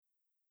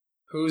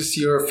Who's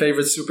your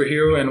favorite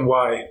superhero and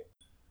why?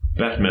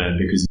 Batman,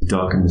 because he's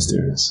dark and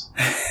mysterious.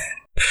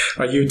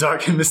 Are you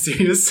dark and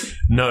mysterious?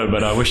 No,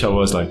 but I wish I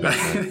was like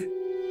Batman.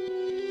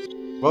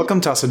 Welcome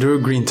to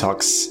Asaduru Green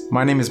Talks.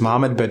 My name is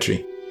Mohammed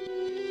Bedri.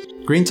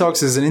 Green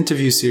Talks is an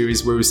interview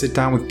series where we sit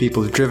down with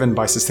people driven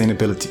by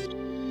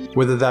sustainability,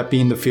 whether that be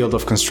in the field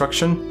of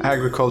construction,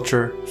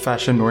 agriculture,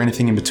 fashion, or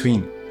anything in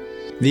between.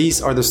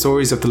 These are the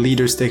stories of the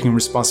leaders taking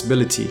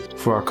responsibility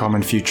for our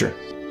common future.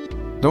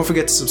 Don't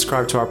forget to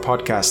subscribe to our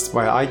podcast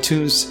via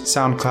iTunes,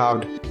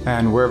 SoundCloud,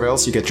 and wherever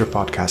else you get your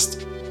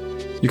podcast.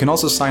 You can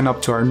also sign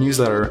up to our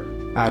newsletter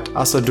at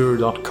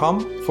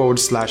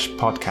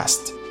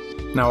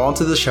asaduru.com/podcast. Now on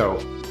to the show.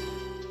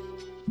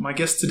 My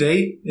guest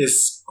today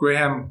is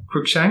Grahame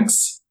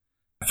Cruickshanks.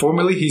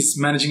 Formerly, he's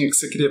Managing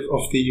Executive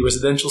of the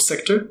Residential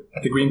Sector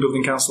at the Green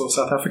Building Council of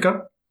South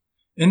Africa.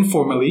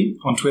 Informally,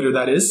 on Twitter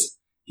that is,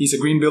 he's a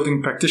green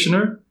building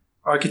practitioner,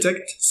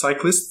 architect,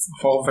 cyclist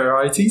of all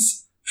varieties,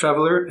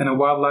 traveler, and a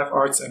wildlife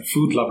arts and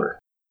food lover.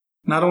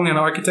 Not only an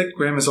architect,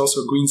 Grahame is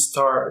also a Green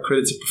Star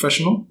accredited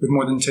professional with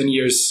more than 10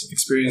 years of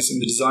experience in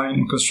the design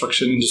and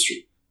construction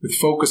industry, with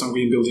focus on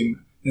green building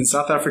in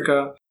South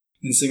Africa,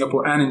 in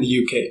Singapore, and in the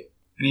UK.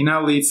 And he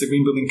now leads the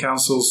Green Building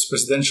Council's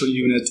residential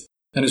unit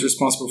and is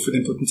responsible for the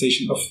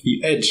implementation of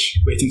the EDGE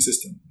rating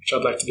system, which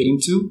I'd like to get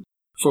into,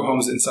 for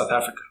homes in South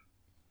Africa.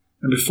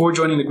 And before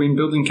joining the Green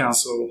Building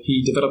Council,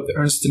 he developed the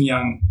Ernst &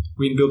 Young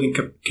green building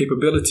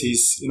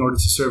capabilities in order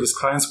to serve his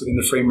clients within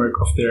the framework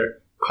of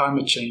their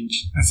climate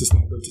change and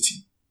sustainability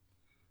team.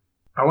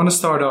 I want to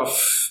start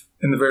off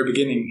in the very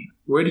beginning.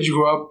 Where did you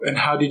grow up and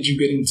how did you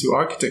get into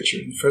architecture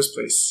in the first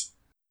place?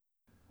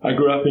 I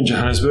grew up in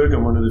Johannesburg.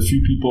 I'm one of the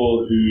few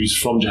people who's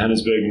from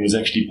Johannesburg and was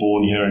actually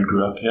born here and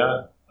grew up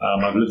here.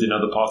 I've lived in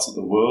other parts of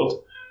the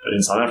world, but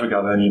in South Africa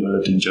I've only ever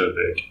lived in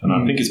Joburg. And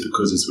I think it's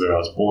because it's where I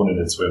was born and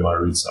it's where my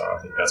roots are. I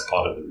think that's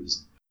part of the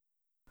reason.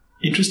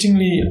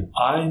 Interestingly,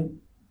 I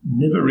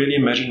never really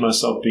imagined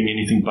myself being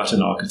anything but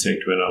an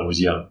architect when I was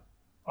young.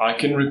 I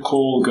can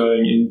recall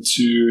going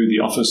into the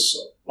office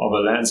of a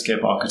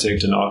landscape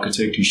architect, an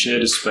architect who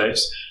shared a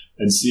space,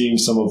 and seeing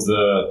some of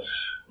the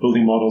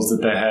building models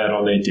that they had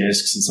on their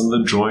desks and some of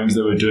the drawings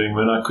they were doing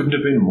when I couldn't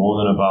have been more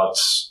than about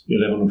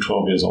 11 or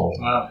 12 years old.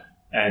 Wow.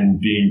 And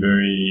being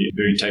very,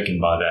 very taken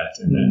by that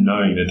and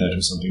knowing that that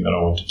was something that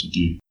I wanted to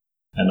do.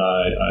 And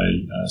I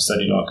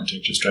studied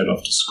architecture straight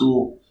after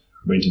school,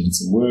 went and did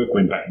some work,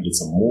 went back and did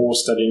some more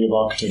studying of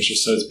architecture.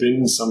 So it's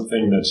been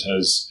something that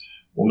has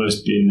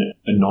almost been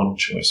a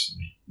non-choice for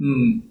me.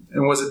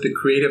 And was it the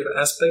creative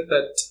aspect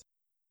that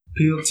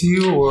appealed to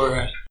you,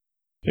 or?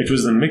 It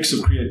was a mix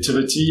of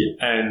creativity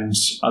and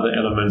other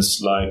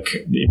elements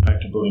like the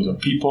impact of buildings on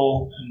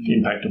people, the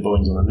impact of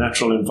buildings on the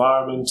natural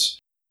environment,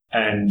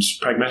 and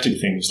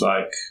pragmatic things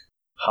like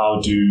how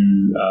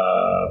do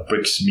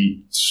bricks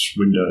meet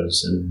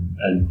windows and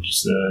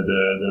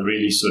the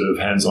really sort of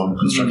hands-on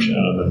construction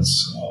elements.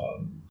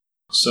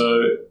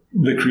 So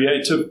the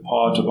creative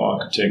part of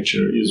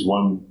architecture is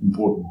one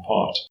important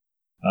part.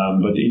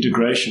 But the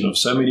integration of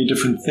so many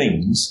different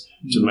things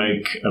to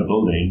make a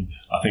building,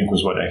 I think,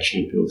 was what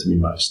actually appealed to me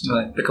most.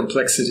 Right, the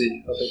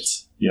complexity of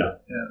it. Yeah.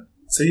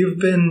 So you've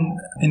been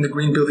in the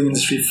green building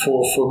industry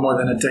for more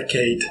than a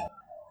decade.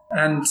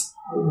 And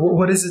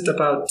what is it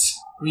about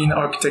green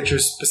architecture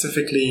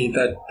specifically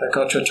that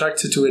got you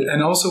attracted to it?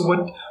 And also,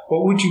 what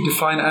would you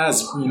define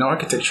as green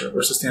architecture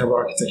or sustainable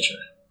architecture?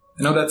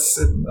 I know that's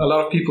a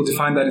lot of people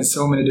define that in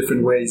so many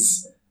different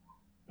ways.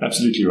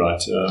 Absolutely right.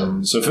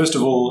 So first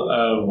of all,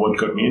 what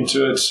got me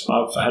into it,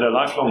 I've had a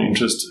lifelong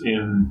interest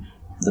in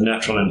the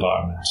natural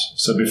environment.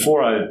 So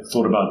before I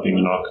thought about being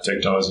an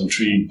architect, I was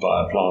intrigued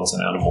by plants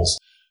and animals.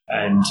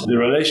 And the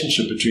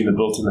relationship between the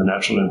built and the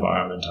natural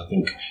environment, I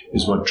think,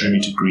 is what drew me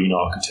to green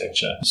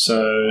architecture.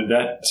 So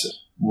that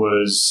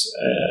was,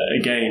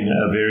 again,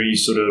 a very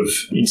sort of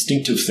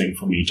instinctive thing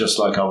for me. Just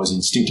like I was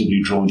instinctively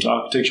drawn to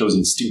architecture, I was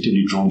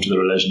instinctively drawn to the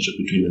relationship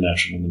between the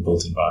natural and the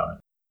built environment.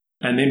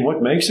 And then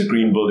what makes a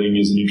green building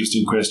is an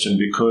interesting question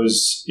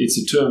because it's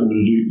a term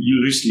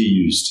loosely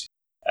used.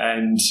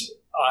 And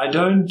I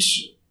don't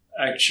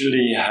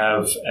actually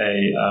have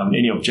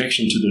any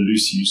objection to the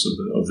loose use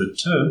of the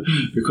term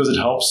because it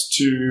helps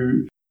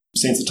to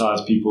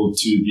sensitize people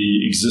to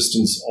the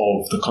existence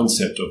of the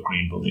concept of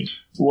green building.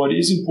 What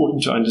is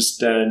important to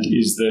understand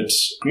is that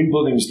green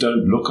buildings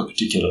don't look a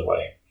particular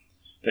way.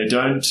 They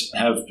don't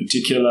have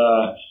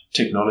particular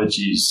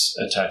technologies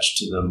attached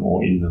to them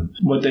or in them.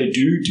 What they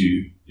do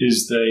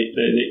is they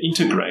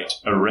integrate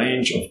a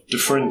range of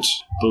different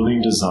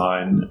building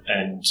design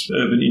and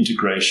urban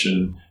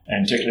integration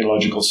and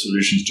technological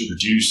solutions to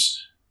produce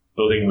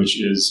building which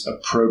is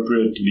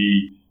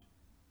appropriately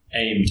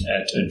aimed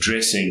at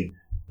addressing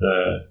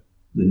the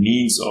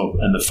needs of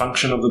and the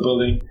function of the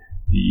building,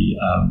 the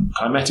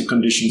climatic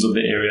conditions of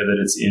the area that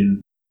it's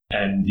in,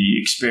 and the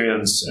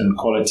experience and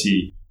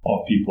quality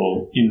of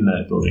people in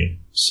that building.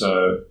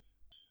 So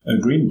a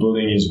green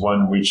building is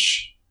one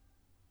which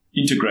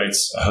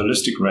integrates a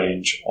holistic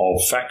range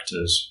of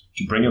factors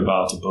to bring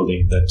about a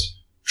building that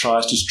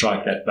tries to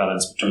strike that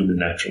balance between the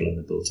natural and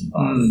the built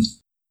environment.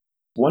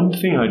 One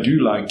thing I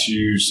do like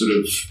to sort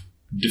of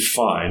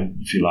define,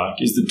 if you like,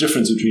 is the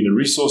difference between a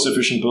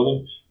resource-efficient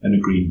building and a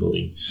green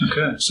building.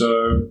 Okay.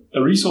 So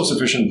a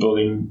resource-efficient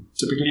building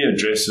typically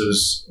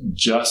addresses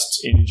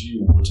just energy,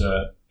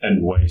 water,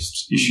 and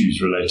waste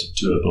issues related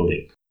to a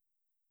building.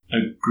 A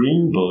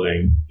green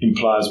building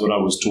implies what I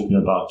was talking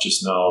about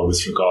just now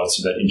with regards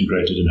to that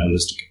integrated and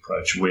holistic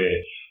approach, where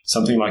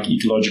something like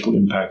ecological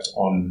impact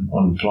on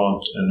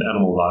plant and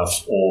animal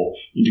life, or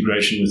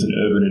integration with an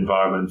urban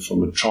environment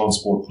from a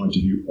transport point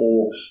of view,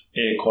 or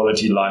air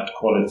quality, light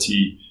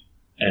quality,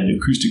 and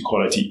acoustic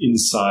quality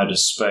inside a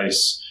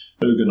space,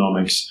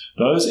 ergonomics,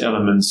 those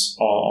elements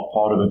are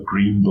part of a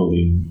green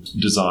building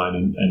design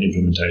and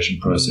implementation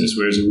process,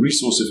 whereas a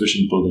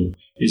resource-efficient building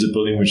is a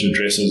building which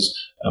addresses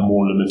a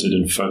more limited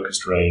and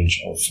focused range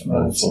of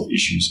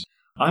issues.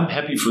 I'm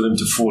happy for them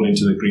to fall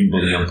into the green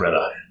building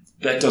umbrella.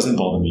 That doesn't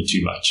bother me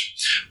too much.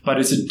 But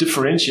it's a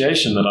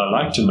differentiation that I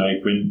like to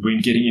make when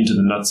getting into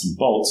the nuts and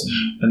bolts.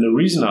 And the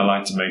reason I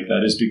like to make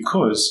that is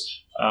because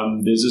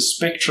there's a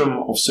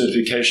spectrum of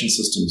certification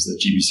systems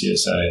that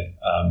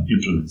GBCSA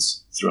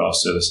implements through our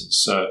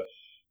services. So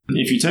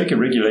if you take a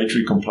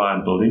regulatory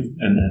compliant building,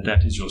 and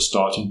that is your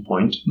starting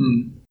point,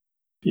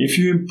 if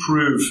you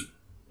improve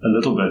a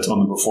little bit on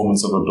the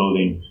performance of a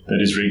building that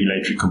is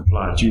regulatory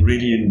compliant, you're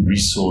really in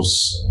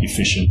resource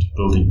efficient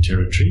building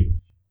territory.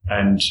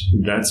 And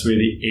that's where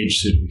the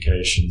EDGE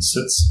certification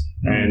sits.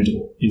 And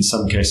in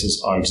some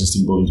cases, our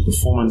existing buildings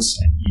performance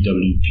and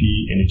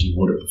EWP, energy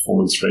water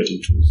performance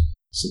rating tools,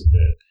 sit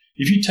there.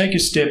 If you take a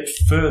step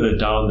further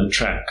down the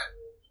track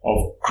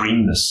of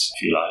greenness,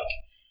 if you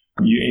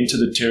like, you enter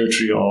the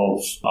territory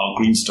of our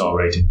Green Star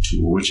rating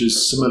tool, which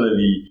is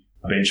similarly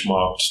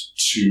benchmarked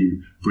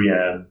to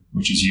Grahame,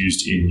 which is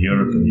used in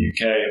Europe and the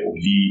UK, or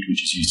LEED,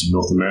 which is used in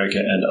North America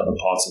and other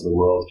parts of the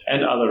world,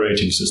 and other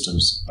rating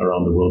systems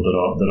around the world that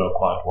are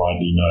quite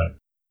widely known.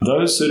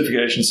 Those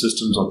certification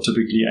systems are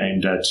typically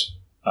aimed at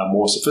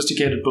more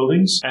sophisticated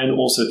buildings, and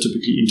also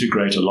typically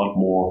integrate a lot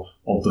more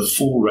of the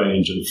full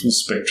range and full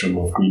spectrum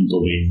of green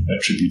building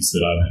attributes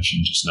that I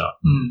mentioned just now.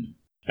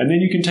 And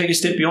then you can take a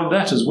step beyond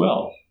that as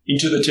well,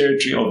 into the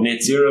territory of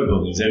net zero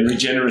buildings and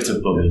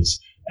regenerative buildings,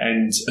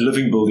 and a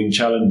living building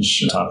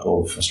challenge type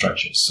of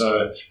structures.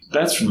 So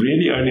that's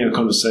really only a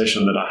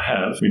conversation that I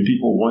have when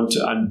people want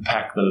to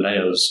unpack the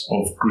layers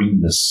of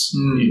greenness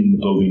in the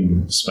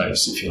building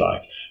space, if you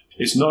like.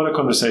 It's not a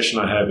conversation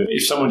I have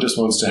if someone just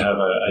wants to have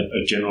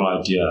a general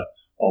idea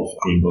of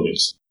green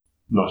buildings,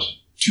 not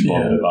too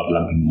bothered about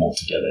lumping them all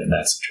together in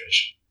that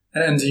situation.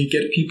 And do you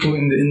get people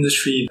in the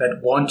industry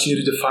that want you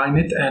to define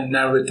it and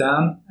narrow it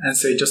down and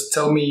say, just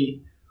tell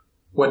me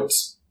what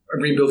a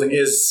green building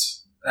is,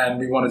 and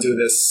we want to do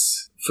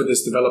this for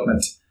this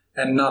development,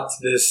 and not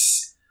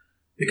this,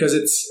 because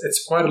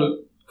it's quite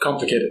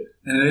complicated,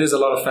 and it is a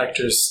lot of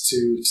factors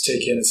to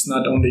take in. It's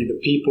not only the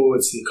people,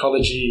 it's the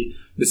ecology,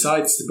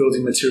 besides the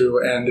building material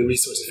and the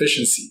resource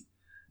efficiency.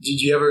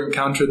 Did you ever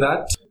encounter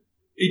that?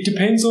 It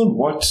depends on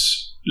what,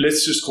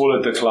 let's just call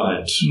it the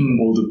client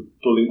or the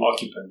building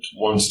occupant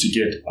wants to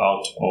get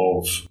out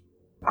of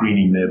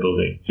greening their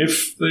building.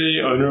 If the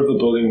owner of the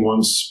building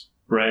wants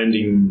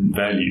branding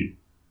value,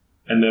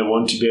 and they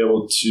want to be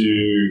able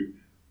to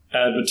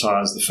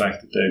advertise the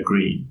fact that they're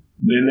green,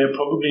 then they're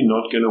probably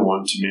not going to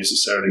want to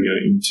necessarily go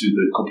into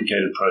the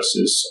complicated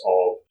process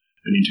of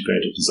an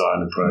integrated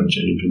design approach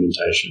and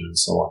implementation and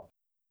so on.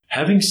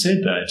 Having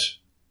said that,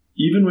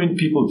 even when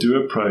people do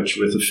approach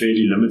with a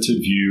fairly limited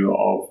view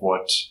of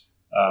what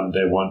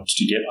they want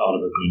to get out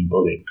of a green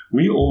building,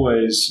 we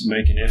always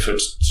make an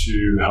effort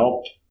to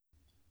help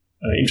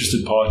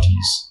interested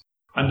parties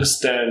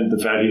understand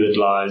the value that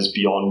lies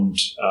beyond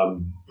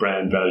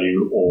brand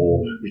value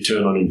or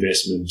return on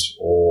investment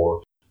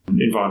or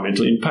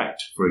environmental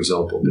impact, for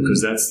example,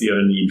 because that's the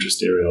only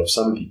interest area of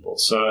some people.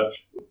 So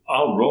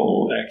our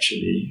role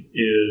actually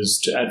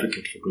is to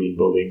advocate for green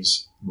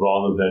buildings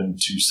rather than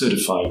to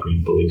certify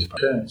green buildings.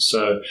 Okay.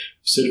 So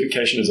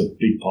certification is a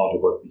big part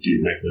of what we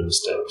do, make no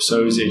mistake.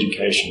 So is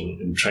education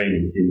and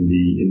training in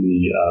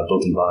the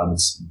built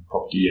environments,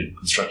 property and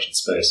construction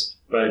space.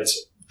 But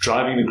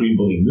driving the green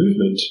building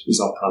movement is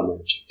our primary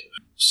objective.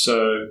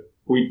 So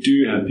we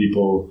do have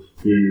people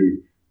who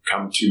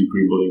come to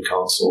Green Building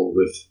Council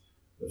with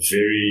a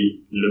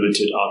very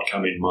limited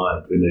outcome in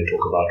mind when they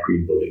talk about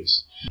green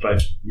buildings.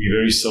 But we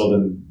very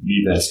seldom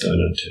leave that stone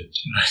unturned.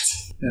 Right.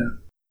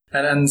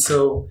 Yeah. And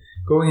so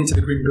going into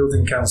the Green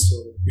Building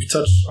Council, we've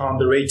touched on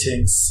the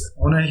ratings.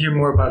 I want to hear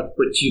more about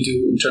what you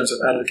do in terms of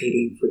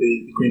advocating for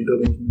the green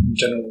building in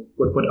general.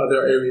 What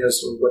other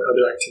areas or what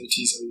other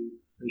activities are you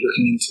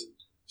looking into?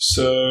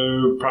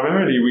 So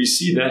primarily we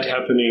see that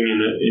happening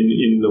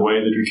in the way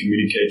that we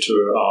communicate to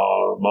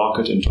our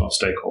market and to our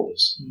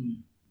stakeholders.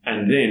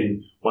 And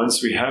then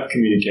once we have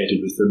communicated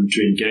with them, to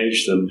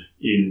engage them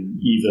in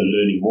either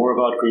learning more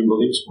about green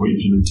buildings or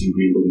implementing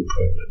green building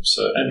programs.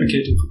 So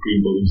advocating for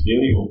green buildings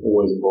nearly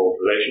always involves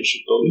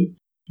relationship building,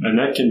 and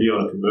that can be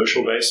on a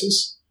commercial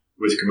basis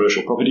with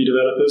commercial property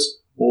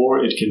developers,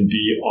 or it can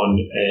be on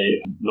a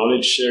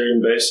knowledge sharing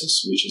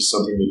basis, which is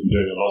something that we're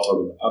doing a lot of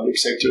in the public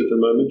sector at the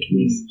moment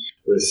with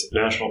with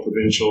national,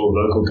 provincial,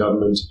 local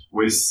government,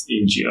 with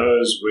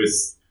NGOs,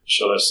 with,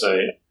 shall I say,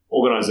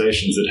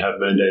 organizations that have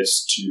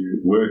mandates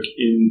to work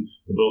in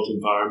the built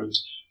environment.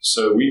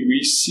 So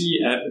we see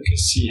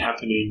advocacy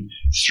happening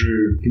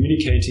through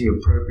communicating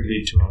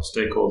appropriately to our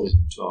stakeholders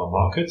and to our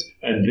market,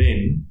 and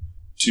then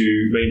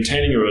to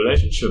maintaining a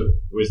relationship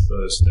with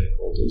those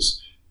stakeholders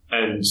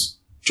and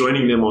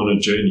joining them on a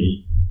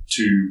journey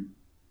to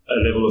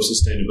a level of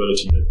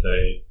sustainability that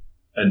they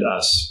and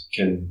us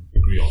can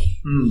agree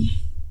on.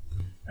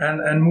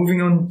 And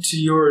moving on to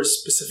your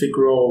specific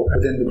role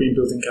within the Green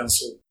Building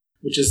Council,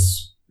 which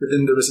is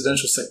within the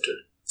residential sector.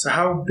 So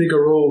how big a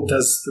role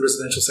does the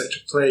residential sector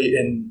play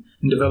in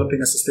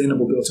developing a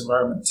sustainable built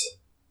environment?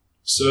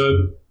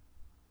 So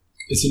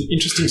it's an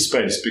interesting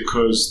space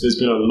because there's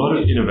been a lot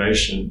of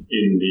innovation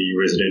in the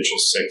residential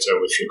sector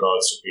with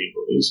regards to green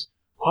buildings,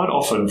 quite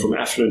often from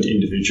affluent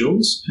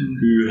individuals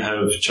who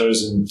have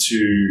chosen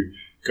to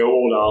go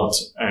all out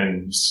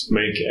and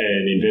make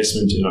an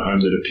investment in a home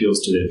that appeals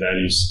to their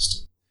value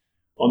system.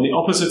 On the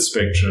opposite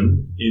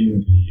spectrum,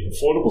 in the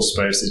affordable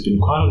space, there's been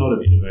quite a lot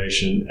of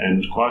innovation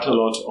and quite a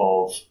lot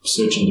of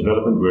research and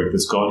development work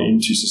that's gone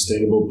into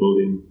sustainable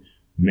building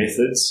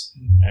methods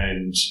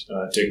and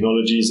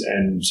technologies,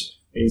 and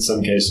in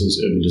some cases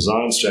urban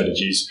design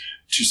strategies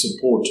to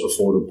support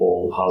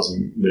affordable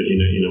housing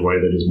in a way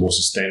that is more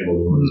sustainable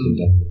than what has been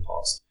done in the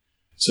past.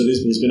 So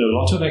there's been a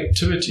lot of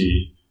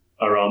activity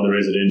around the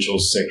residential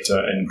sector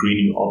and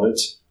greening of it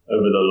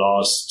over the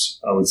last,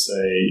 I would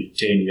say,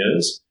 10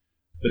 years.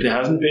 But there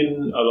hasn't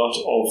been a lot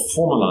of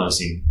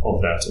formalizing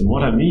of that. And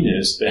what I mean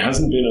is there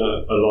hasn't been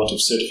a lot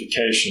of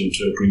certification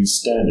to a green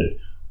standard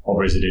of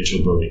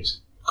residential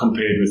buildings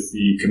compared with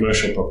the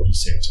commercial property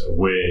sector,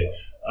 where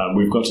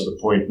we've got to the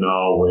point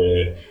now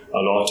where a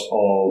lot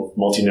of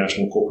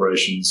multinational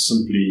corporations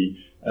simply,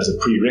 as a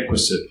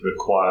prerequisite,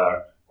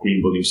 require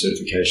green building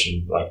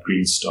certification like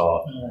Green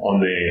Star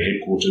on their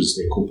headquarters,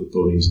 their corporate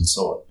buildings, and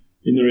so on.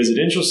 In the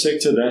residential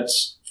sector, that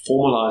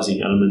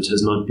formalizing element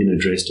has not been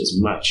addressed as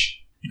much.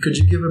 Could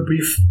you give a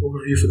brief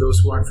overview for those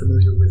who aren't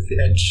familiar with the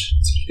EDGE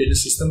certification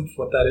system,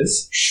 what that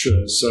is?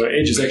 Sure. So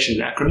EDGE is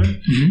actually an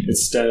acronym. It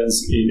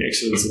stands in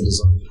Excellence in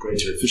Design for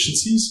Greater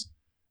Efficiencies.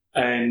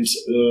 And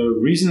the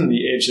reason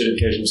the EDGE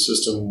certification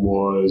system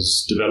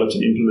was developed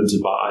and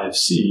implemented by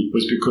IFC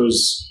was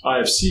because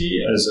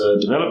IFC, as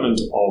a development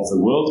of the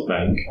World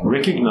Bank,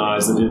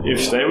 recognized that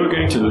if they were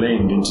going to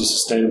lend into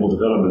sustainable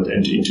development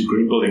and into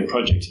green building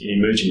projects in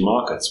emerging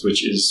markets,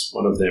 which is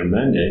one of their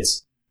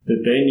mandates,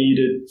 that they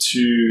needed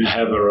to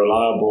have a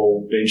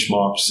reliable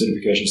benchmark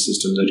certification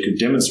system that could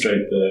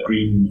demonstrate the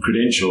green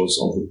credentials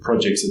of the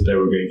projects that they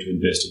were going to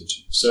invest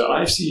into. So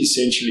IFC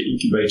essentially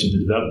incubated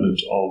the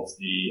development of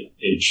the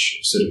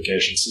EDGE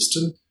certification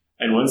system,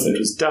 and once that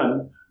was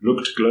done,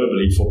 looked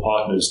globally for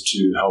partners to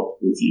help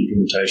with the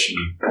implementation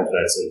of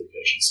that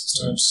certification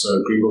system. So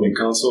Green Building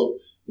Council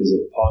is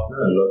a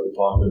partner, a local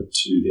partner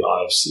to the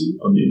IFC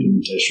on the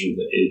implementation of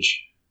the EDGE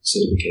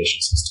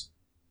certification system.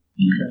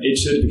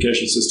 EDGE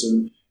certification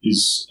system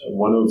is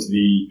one of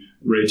the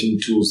rating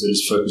tools that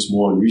is focused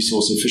more on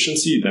resource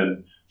efficiency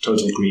than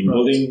total green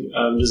building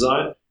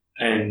design,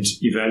 and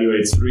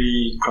evaluates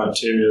 3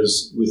 criteria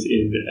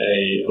within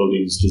a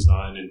building's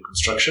design and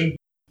construction.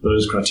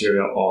 Those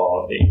criteria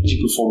are the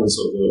energy performance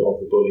of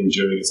the building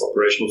during its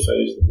operational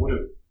phase, the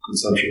water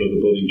consumption of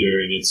the building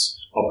during its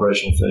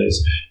operational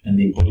phase, and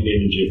the embodied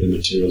energy of the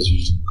materials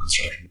used in the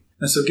construction.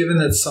 And so given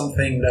that it's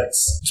something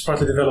that's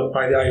partly developed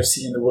by the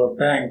IFC and the World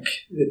Bank,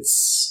 it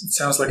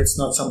sounds like it's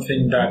not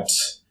something that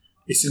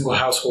a single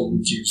household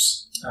would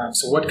use.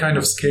 So what kind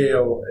of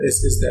scale is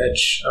the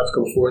EDGE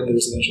applicable for in the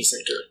residential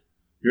sector?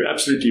 You're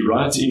absolutely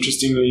right.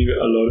 Interestingly,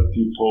 a lot of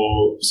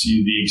people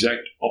see the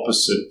exact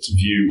opposite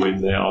view when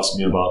they ask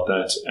me about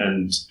that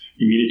and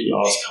immediately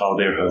ask how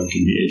their home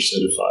can be EDGE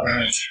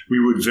certified. Right.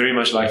 We would very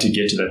much like to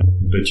get to that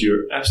point, but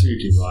you're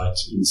absolutely right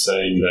in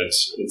saying that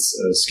it's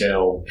a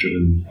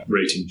scale-driven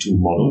rating tool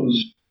model.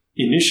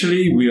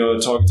 Initially, we are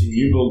targeting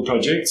new build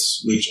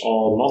projects, which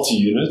are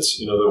multi-unit,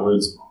 in other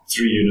words,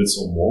 3 units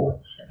or more.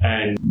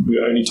 And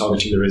we're only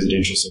targeting the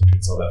residential sector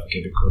in South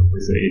Africa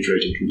with the EDGE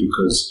rating tool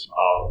because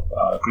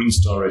our Green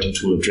Star rating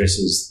tool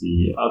addresses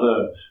the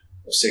other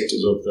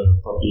sectors of the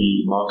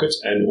property market,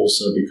 and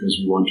also because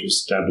we want to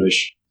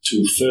establish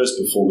tool first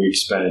before we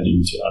expand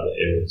into other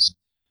areas.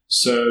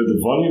 So the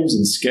volumes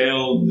and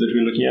scale that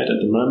we're looking at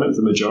the moment,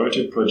 the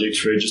majority of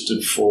projects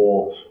registered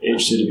for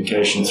EDGE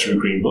certification through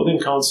Green Building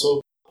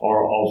Council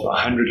are of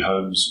 100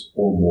 homes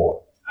or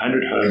more.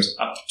 100 homes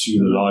up to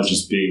the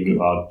largest being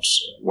about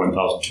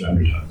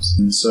 1,200 homes.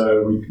 And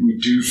so we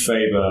do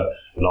favor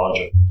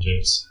larger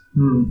projects.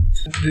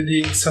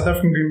 The South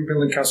African Green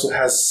Building Council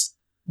has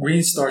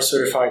Green Star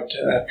certified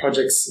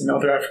projects in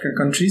other African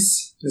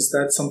countries. Is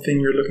that something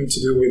you're looking to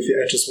do with the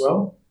EDGE as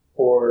well?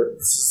 Or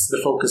is the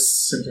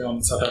focus simply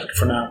on South Africa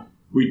for now?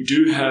 We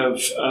do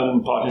have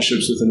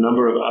partnerships with a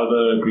number of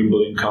other Green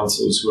Building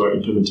Councils who are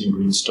implementing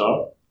Green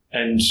Star.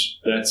 And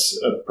that's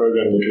a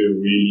program that we're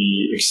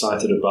really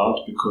excited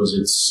about because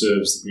it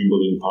serves the Green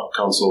Building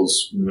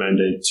Council's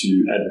mandate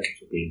to advocate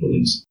for green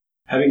buildings.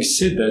 Having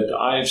said that, the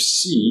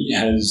IFC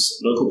has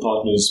local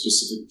partners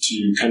specific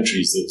to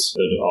countries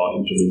that are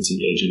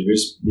implementing EDGE, and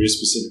we're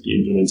specifically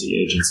implementing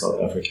EDGE in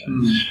South Africa.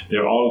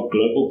 There are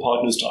global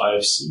partners to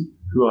IFC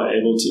who are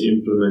able to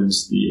implement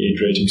the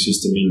EDGE rating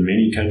system in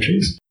many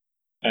countries,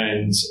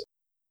 and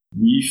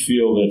we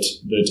feel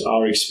that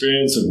our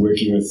experience of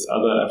working with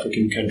other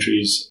African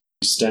countries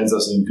stands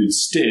us in good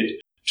stead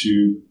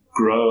to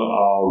grow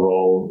our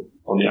role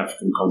on the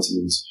African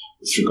continent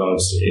with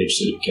regards to EDGE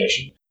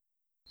certification.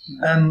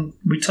 And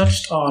we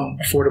touched on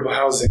affordable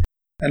housing.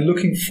 And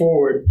looking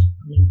forward,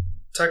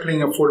 tackling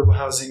affordable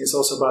housing is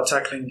also about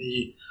tackling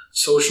the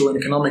social and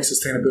economic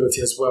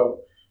sustainability as well.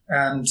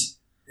 And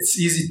it's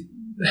easy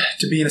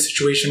to be in a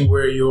situation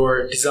where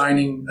you're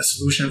designing a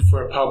solution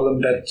for a problem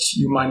that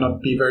you might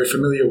not be very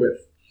familiar with.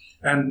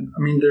 And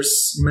you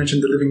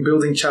mentioned the Living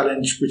Building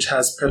Challenge, which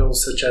has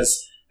pillars such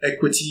as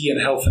equity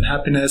and health and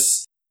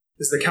happiness.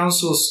 Is the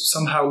council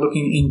somehow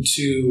looking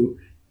into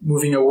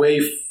moving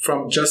away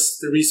from just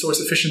the resource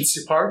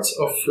efficiency part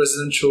of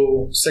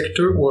residential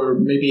sector, or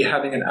maybe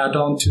having an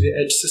add-on to the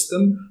EDGE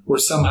system, or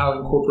somehow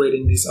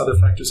incorporating these other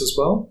factors as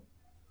well?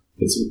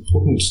 It's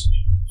important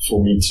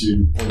for me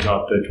to point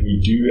out that we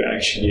do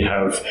actually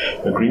have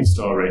a Green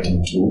Star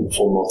rating tool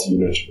for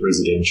multi-unit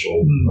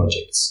residential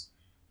projects.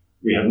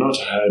 We have not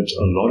had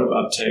a lot of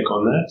uptake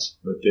on that,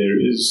 but there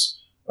is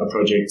a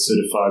project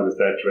certified with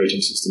that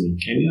rating system in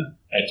Kenya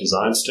at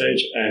design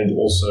stage, and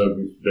also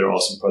there are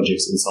some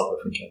projects in South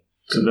Africa.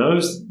 So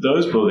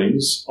those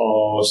buildings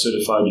are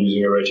certified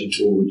using a rating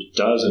tool which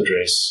does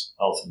address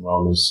health and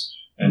wellness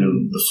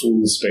and the full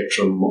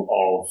spectrum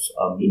of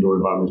indoor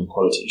environmental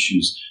quality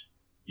issues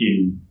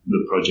in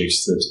the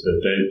projects that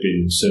they've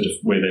been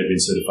where they've been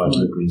certified to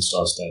the Green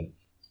Star standard.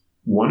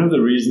 One of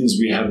the reasons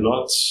we have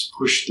not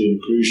pushed the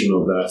inclusion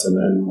of that,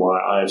 and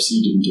why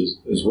IFC didn't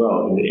as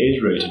well in the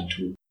EDGE rating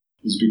tool,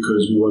 is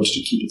because we wanted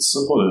to keep it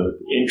simple, and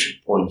the entry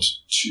point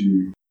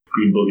to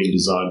green building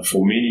design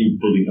for many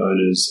building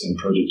owners and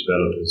project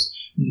developers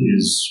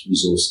is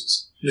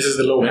resources. This is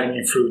the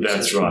low-hanging fruit.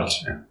 That's right.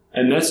 Yeah.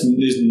 And there's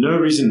no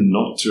reason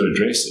not to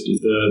address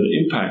it.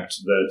 The impact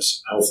that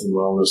health and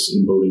wellness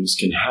in buildings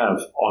can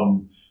have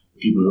on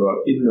people who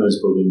are in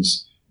those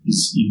buildings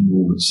is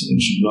enormous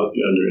and should not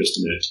be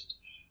underestimated.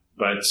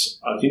 But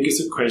I think it's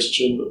a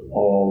question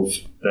of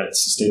that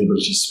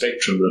sustainability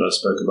spectrum that I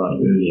spoke about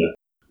earlier,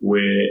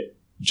 where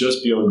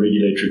just beyond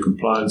regulatory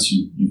compliance,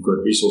 you've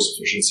got resource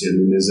efficiency, and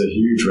then there's a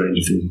huge range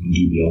of things you can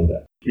do beyond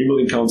that. Green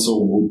Building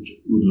Council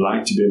would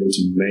like to be able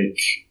to make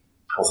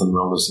health and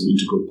wellness an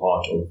integral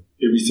part of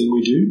everything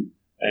we do.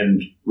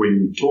 And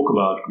when we talk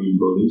about green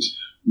buildings,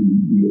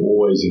 we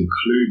always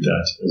include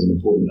that as an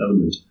important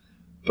element.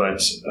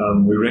 But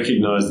we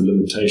recognize the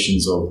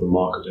limitations of the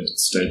market at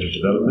its stage of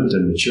development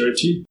and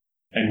maturity,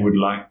 and would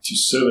like to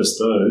service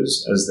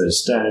those as they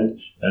stand,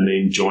 and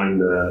then join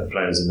the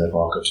players in that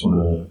market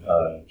on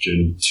a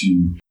journey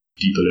to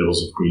deeper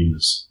levels of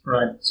greenness.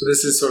 Right. So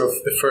this is sort of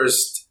the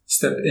first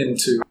step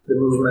into the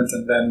movement,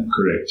 and then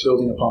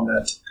building upon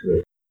that.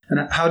 Correct.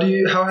 And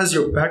how has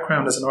your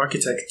background as an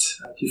architect,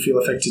 do you feel,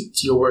 affected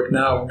your work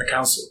now in the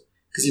council?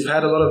 Because you've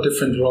had a lot of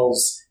different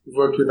roles. You've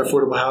worked with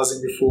affordable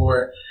housing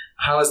before.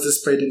 How has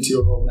this played into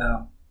your role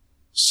now?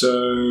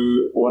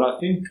 So what I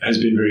think has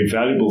been very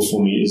valuable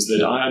for me is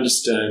that I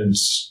understand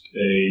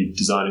a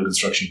design and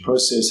construction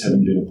process,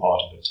 having been a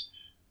part of it.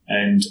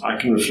 And I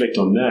can reflect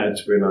on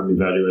that when I'm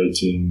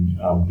evaluating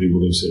green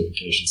building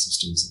certification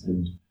systems.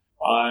 And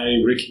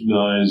I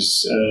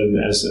recognize,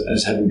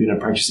 as having been a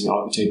practicing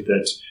architect,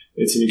 that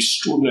it's an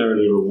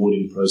extraordinarily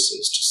rewarding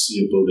process to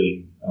see a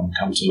building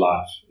come to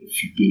life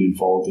if you've been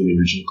involved in the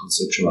original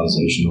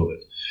conceptualization of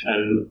it.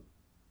 And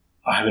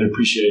I have an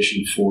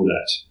appreciation for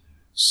that.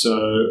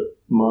 So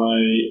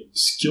my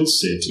skill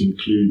set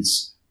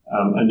includes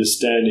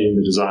understanding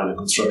the design and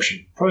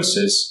construction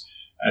process,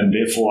 and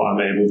therefore I'm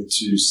able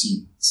to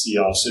see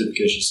our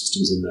certification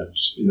systems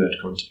in that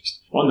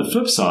context. On the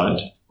flip side,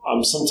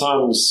 I'm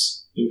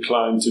sometimes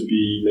inclined to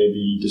be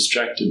maybe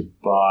distracted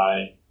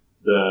by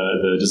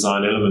the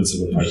design elements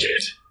of a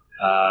project,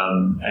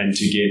 and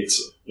to get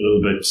a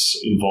little bit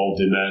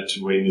involved in that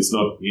when it's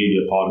not really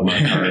a part of my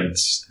current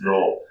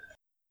role.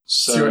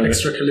 So you're an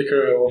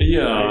extracurricular?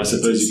 Yeah, I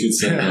suppose you could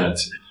say that.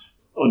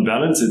 On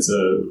balance, it's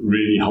a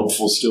really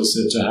helpful skill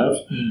set to have.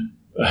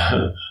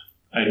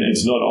 And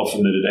it's not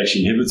often that it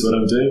actually inhibits what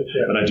I'm doing,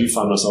 but I do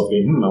find myself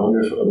going, I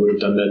wonder if I would have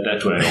done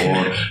that way,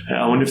 or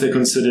I wonder if they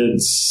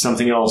considered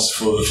something else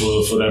for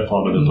that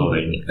part of the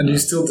building. And do you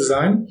still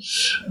design?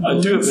 I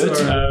do a bit.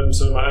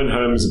 So my own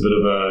home is a bit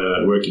of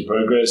a work in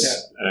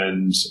progress,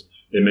 and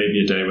there may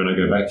be a day when I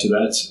go back to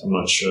that. I'm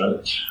not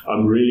sure.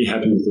 I'm really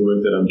happy with the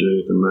work that I'm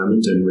doing at the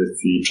moment, and with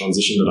the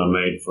transition that I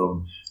made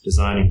from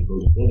designing and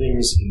building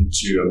buildings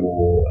into a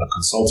more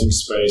consulting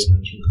space,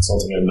 management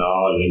consulting, and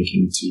now a link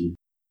into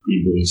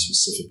green building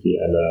specifically,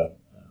 and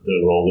the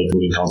role that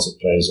Building Council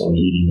plays on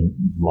leading the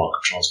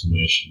market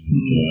transformation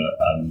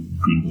and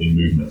green building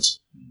movements.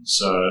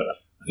 So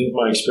I think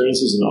my experience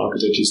as an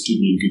architect has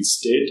stood me in good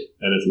stead,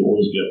 and it will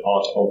always be a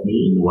part of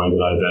me in the way that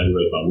I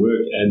evaluate my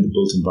work and the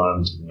built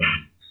environment.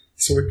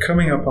 So we're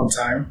coming up on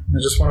time. I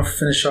just want to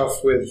finish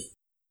off with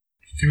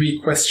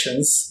 3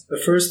 questions. The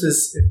first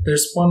is, if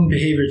there's one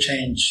behavior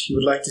change you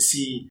would like to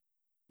see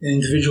in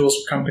individuals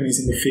or companies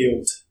in the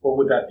field, what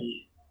would that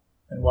be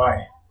and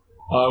why?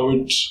 I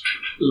would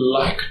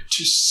like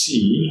to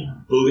see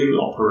building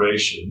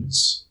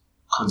operations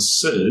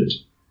considered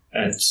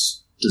at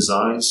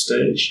design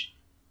stage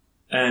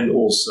and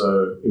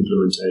also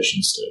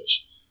implementation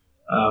stage.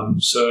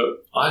 So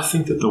I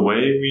think that the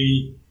way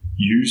we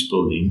use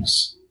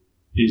buildings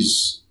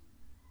is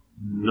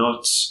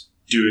not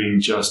doing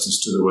justice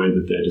to the way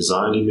that they're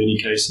designed in many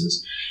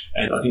cases.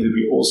 And I think that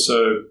we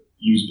also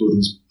use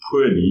buildings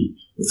poorly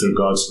with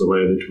regards to the way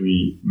that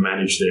we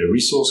manage their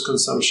resource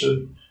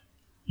consumption,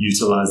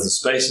 utilize the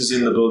spaces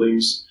in the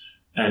buildings,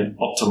 and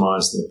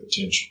optimize their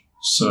potential.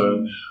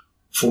 So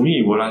for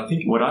me,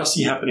 what I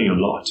see happening a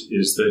lot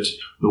is that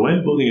the way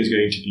a building is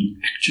going to be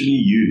actually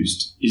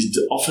used is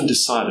often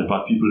decided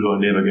by people who are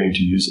never going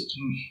to use it.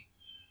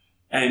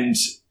 And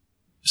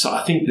so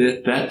I think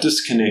that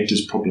disconnect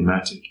is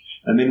problematic.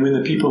 And then when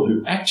the people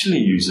who actually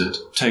use it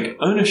take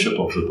ownership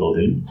of the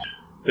building,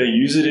 they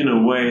use it in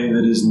a way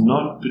that is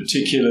not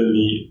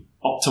particularly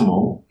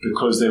optimal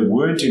because they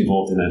weren't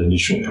involved in that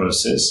initial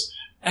process,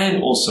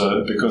 and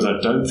also because I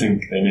don't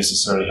think they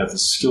necessarily have the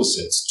skill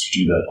sets to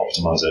do that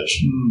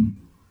optimization.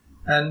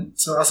 And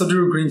so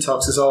Asaduru Green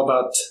Talks is all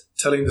about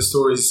telling the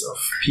stories of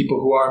people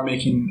who are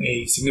making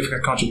a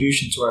significant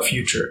contribution to our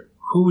future.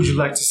 Who would you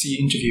like to see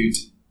interviewed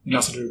in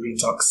Asaduru Green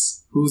Talks?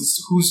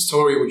 Whose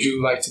story would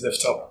you like to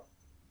lift up?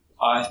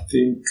 I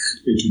think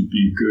it would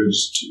be good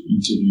to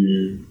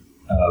interview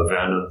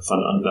Werner van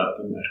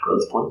Antwerpen at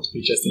Growth Point.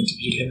 We just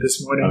interviewed him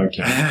this morning.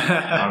 Okay.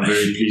 I'm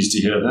very pleased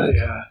to hear that.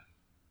 Yeah.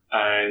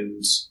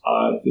 And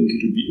I think it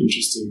would be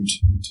interesting to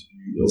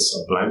interview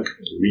Ilsa Blank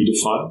at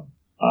Redefine.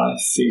 I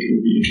think it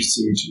would be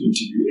interesting to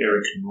interview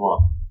Eric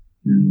Noir,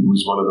 who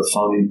was one of the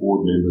founding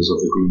board members of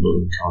the Green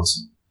Building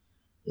Council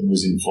and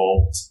was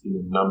involved in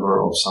a number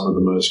of some of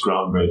the most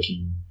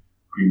groundbreaking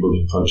green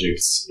building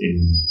projects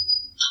in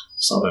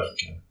South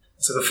Africa.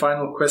 So the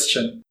final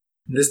question,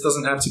 and this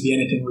doesn't have to be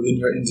anything within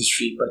your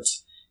industry, but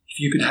if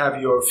you could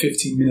have your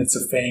 15 minutes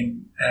of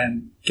fame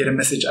and get a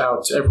message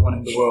out to everyone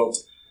in the world,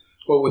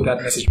 what would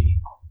that message be?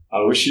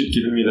 I wish you'd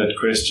given me that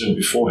question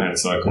beforehand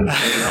so I could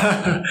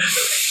have it out.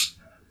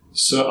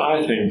 So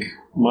I think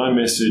my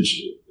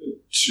message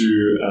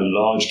to a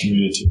large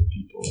community of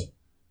people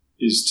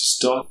is to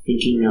start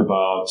thinking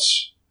about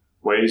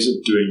ways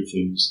of doing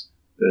things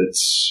that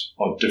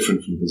are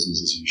different from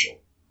business as usual.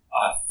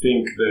 I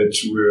think that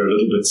we're a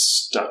little bit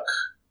stuck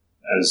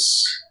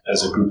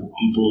as a group of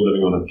people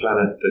living on a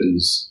planet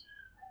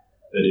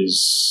that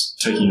is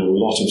taking a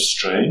lot of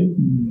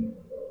strain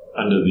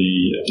under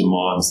the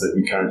demands that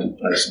we currently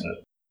place on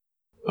it.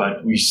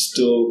 But we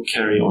still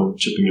carry on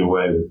chipping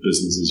away with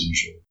business as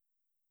usual.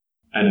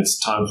 And it's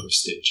time for a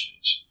step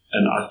change.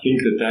 And I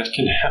think that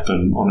can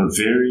happen on a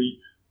very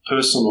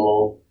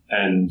personal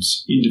and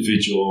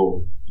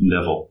individual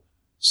level.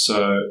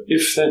 So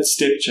if that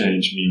step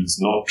change means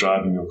not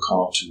driving your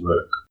car to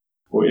work,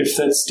 or if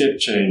that step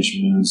change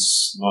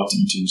means not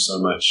eating so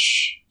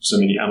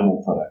many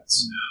animal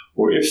products,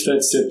 or if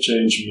that step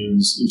change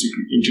means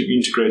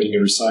integrating a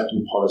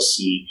recycling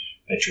policy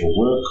at your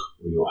work,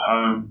 or your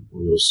home,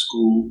 or your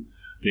school,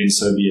 then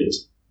so be it.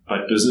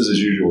 But business as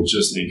usual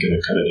just ain't going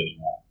to cut it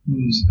anymore.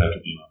 So that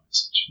would be my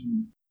message.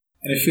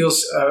 And it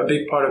feels a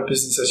big part of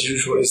business as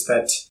usual is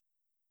that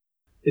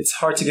it's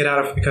hard to get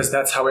out of because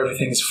that's how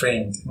everything is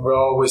framed. And we're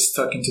always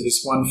stuck into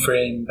this one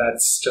frame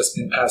that's just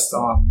been passed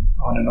on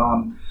and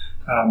on.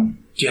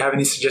 Do you have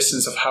any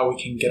suggestions of how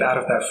we can get out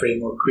of that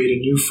frame or create a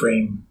new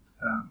frame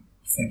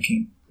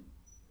thinking?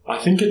 I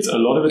think a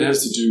lot of it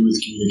has to do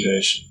with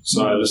communication.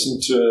 So I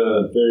listened to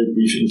a very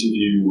brief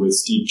interview with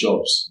Steve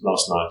Jobs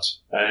last night,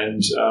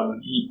 and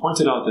he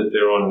pointed out that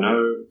there are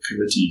no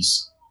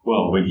committees.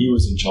 Well, when he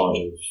was in charge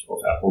of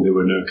Apple, there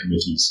were no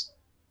committees.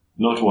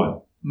 Not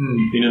one.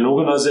 In an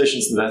organization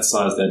that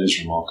size, that is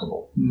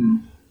remarkable.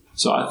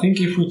 So I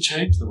think if we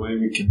change the way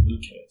we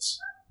communicate,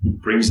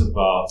 it brings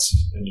about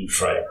a new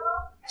frame.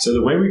 So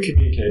the way we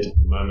communicate at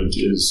the moment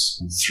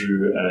is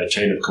through a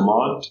chain of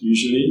command,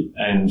 usually,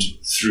 and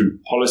through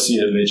policy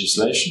and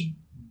legislation,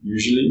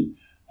 usually.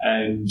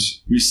 And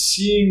we're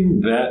seeing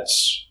that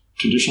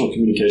traditional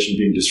communication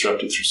being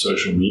disrupted through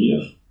social media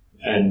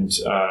and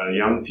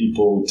young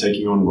people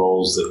taking on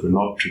roles that were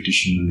not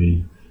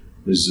traditionally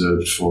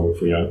reserved for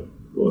young.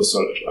 Or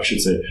sorry, I should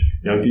say,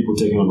 young people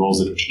taking on roles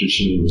that were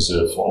traditionally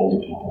reserved for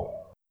older people.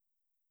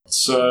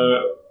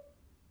 So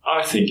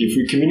I think if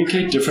we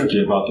communicate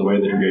differently about the way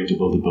that we're going to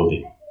build a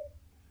building,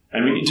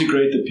 and we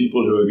integrate the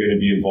people who are going to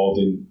be involved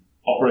in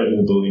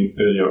operating the building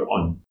earlier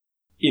on,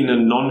 in a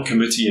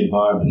non-committee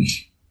environment,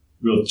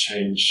 we'll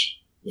change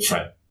the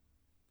frame.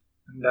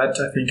 And that,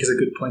 I think, is a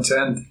good point to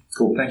end.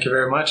 Cool. Thank you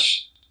very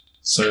much.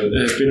 So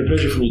it's been a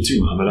pleasure for me too,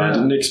 Mohammed. I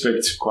didn't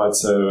expect quite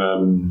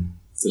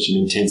such an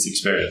intense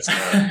experience.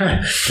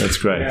 That's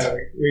great. Yeah,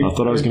 I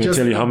thought I was going to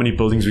tell you how many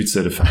buildings we'd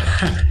certified.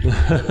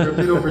 We're a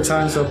bit over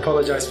time, so I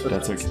apologize for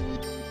that. That's okay.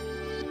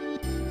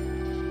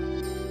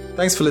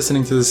 Thanks for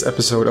listening to this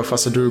episode of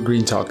Asaduru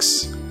Green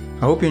Talks.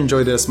 I hope you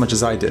enjoyed it as much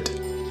as I did.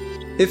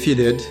 If you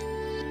did,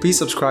 please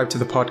subscribe to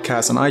the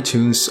podcast on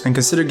iTunes and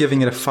consider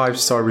giving it a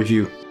 5-star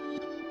review.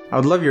 I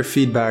would love your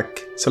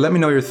feedback, so let me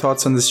know your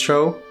thoughts on this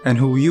show and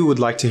who you would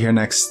like to hear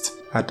next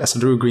at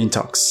Asaduru Green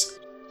Talks.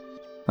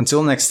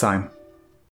 Until next time.